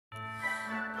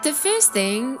The first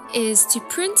thing is to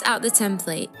print out the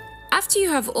template. After you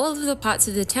have all of the parts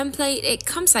of the template, it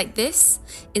comes like this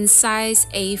in size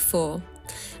A4.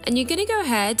 And you're going to go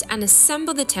ahead and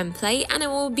assemble the template, and it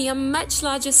will be a much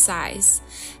larger size.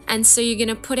 And so you're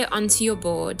going to put it onto your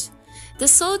board. The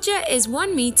soldier is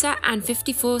 1 meter and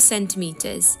 54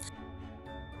 centimeters.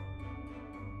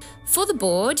 For the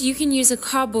board, you can use a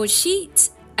cardboard sheet,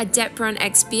 a Depron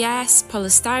XPS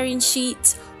polystyrene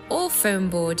sheet, or foam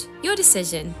board, your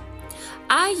decision.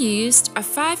 I used a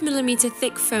 5mm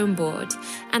thick foam board,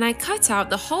 and I cut out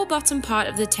the whole bottom part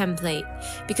of the template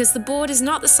because the board is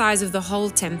not the size of the whole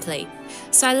template.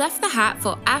 So I left the hat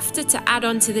for after to add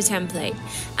on to the template,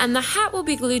 and the hat will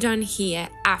be glued on here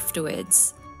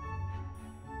afterwards.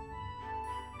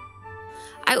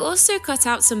 I also cut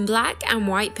out some black and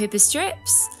white paper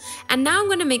strips, and now I'm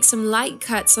going to make some light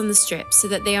cuts on the strips so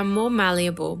that they are more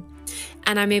malleable,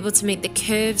 and I'm able to make the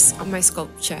curves on my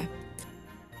sculpture.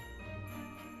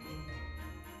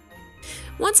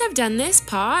 Once I've done this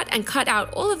part and cut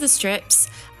out all of the strips,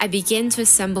 I begin to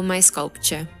assemble my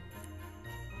sculpture.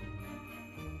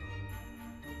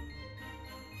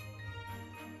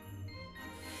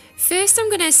 First, I'm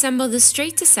going to assemble the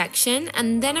straighter section,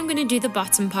 and then I'm going to do the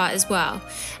bottom part as well.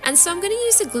 And so I'm going to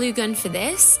use a glue gun for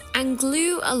this and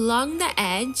glue along the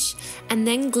edge and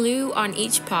then glue on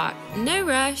each part. No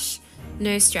rush,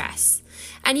 no stress.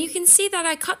 And you can see that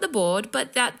I cut the board,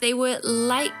 but that they were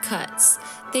light cuts.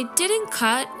 They didn't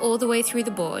cut all the way through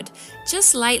the board,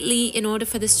 just lightly in order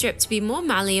for the strip to be more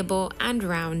malleable and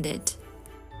rounded.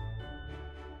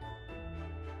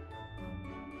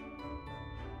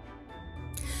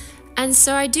 And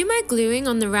so I do my gluing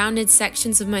on the rounded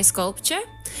sections of my sculpture.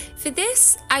 For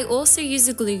this, I also use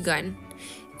a glue gun.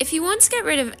 If you want to get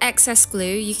rid of excess glue,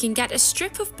 you can get a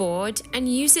strip of board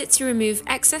and use it to remove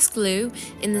excess glue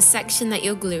in the section that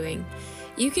you're gluing.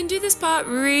 You can do this part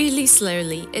really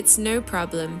slowly, it's no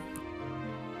problem.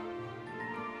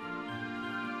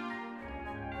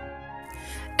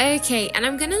 Okay, and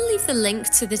I'm going to leave the link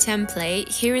to the template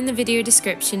here in the video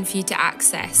description for you to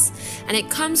access, and it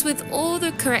comes with all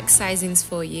the correct sizings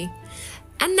for you.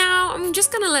 And now I'm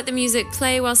just going to let the music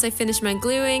play whilst I finish my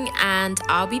gluing, and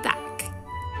I'll be back.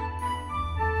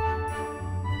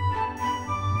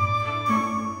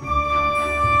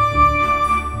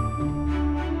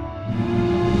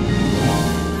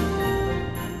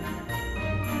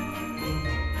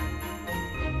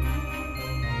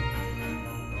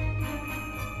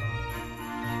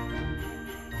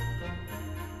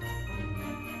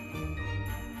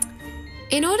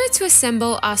 In order to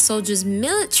assemble our soldier's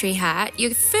military hat,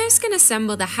 you're first going to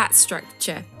assemble the hat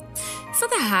structure. For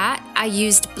the hat, I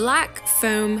used black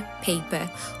foam paper,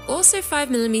 also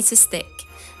 5mm thick,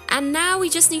 and now we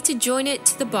just need to join it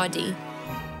to the body.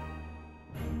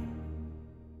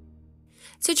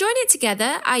 To join it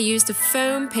together, I used a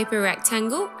foam paper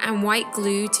rectangle and white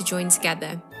glue to join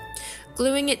together,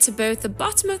 gluing it to both the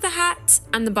bottom of the hat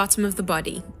and the bottom of the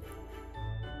body.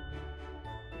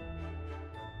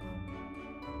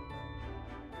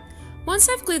 Once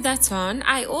I've glued that on,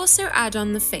 I also add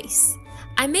on the face.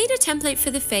 I made a template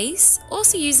for the face,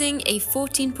 also using a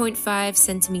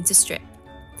 14.5cm strip.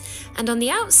 And on the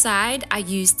outside, I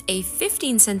used a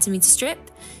 15cm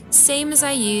strip, same as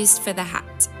I used for the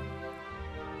hat.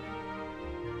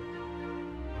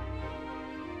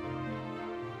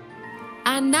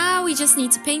 And now we just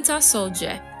need to paint our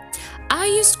soldier. I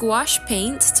used gouache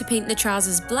paint to paint the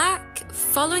trousers black,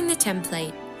 following the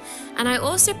template. And I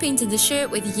also painted the shirt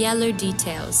with yellow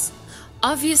details.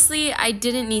 Obviously, I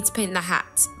didn't need to paint the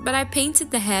hat, but I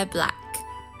painted the hair black.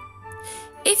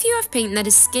 If you have paint that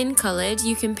is skin colored,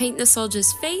 you can paint the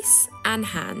soldier's face and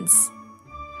hands.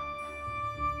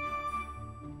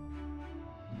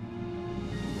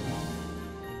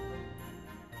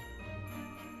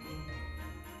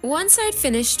 Once I'd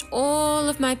finished all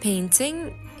of my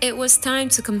painting, it was time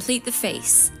to complete the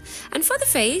face. And for the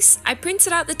face, I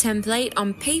printed out the template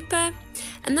on paper,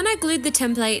 and then I glued the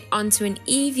template onto an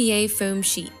EVA foam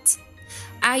sheet.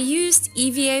 I used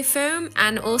EVA foam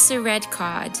and also red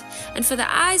card, and for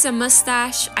the eyes and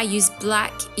mustache, I used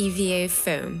black EVA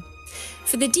foam.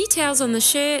 For the details on the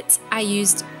shirt, I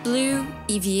used blue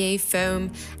EVA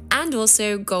foam and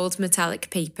also gold metallic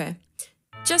paper,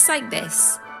 just like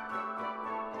this.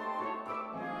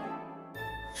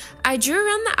 I drew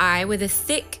around the eye with a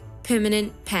thick,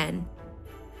 permanent pen.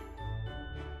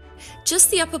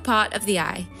 Just the upper part of the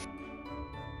eye.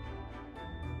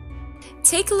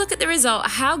 Take a look at the result.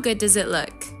 How good does it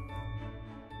look?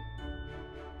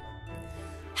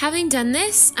 Having done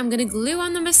this, I'm going to glue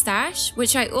on the moustache,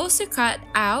 which I also cut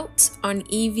out on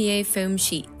EVA foam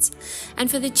sheet.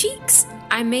 And for the cheeks,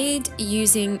 I made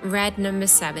using red number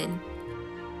 7.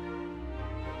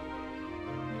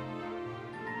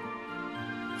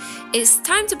 It's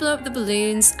time to blow up the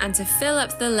balloons and to fill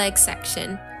up the leg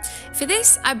section. For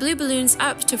this, I blew balloons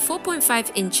up to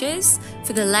 4.5 inches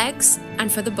for the legs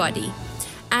and for the body,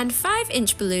 and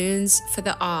 5-inch balloons for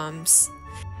the arms.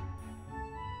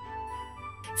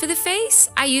 For the face,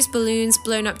 I used balloons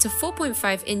blown up to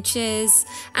 4.5 inches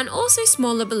and also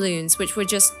smaller balloons, which were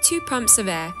just 2 pumps of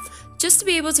air, just to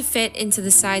be able to fit into the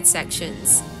side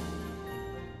sections.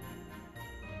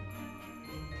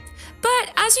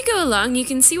 But as you go along, you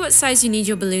can see what size you need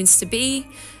your balloons to be.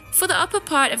 For the upper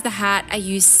part of the hat, I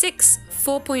used 6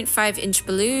 4.5-inch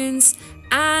balloons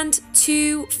and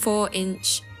 2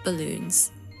 4-inch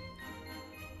balloons.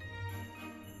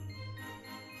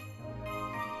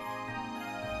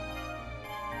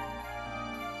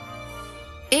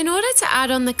 In order to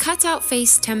add on the cutout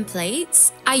face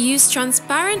templates, I used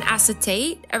transparent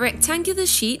acetate, a rectangular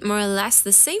sheet more or less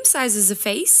the same size as a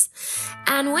face,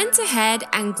 and went ahead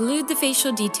and glued the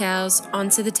facial details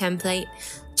onto the template,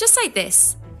 just like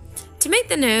this. To make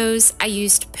the nose, I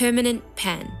used permanent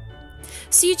pen.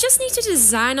 So you just need to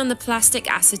design on the plastic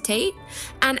acetate,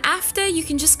 and after you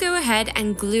can just go ahead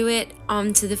and glue it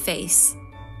onto the face.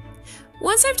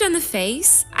 Once I've done the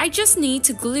face, I just need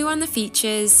to glue on the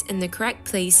features in the correct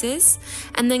places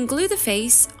and then glue the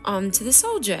face onto the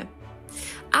soldier.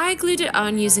 I glued it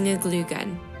on using a glue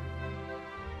gun.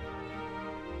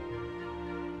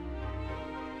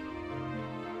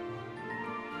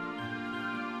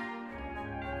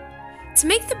 To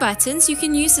make the buttons, you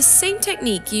can use the same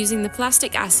technique using the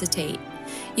plastic acetate.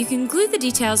 You can glue the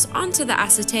details onto the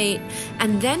acetate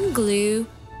and then glue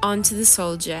onto the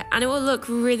soldier, and it will look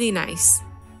really nice.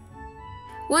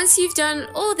 Once you've done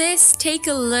all this, take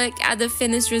a look at the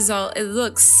finished result. It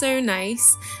looks so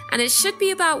nice, and it should be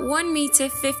about 1 meter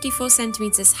 54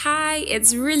 centimeters high.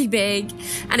 It's really big,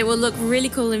 and it will look really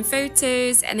cool in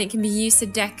photos, and it can be used to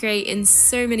decorate in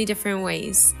so many different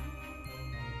ways.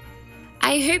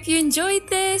 I hope you enjoyed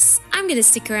this. I'm gonna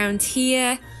stick around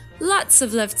here. Lots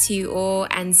of love to you all,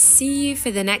 and see you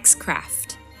for the next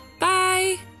craft.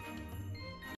 Bye!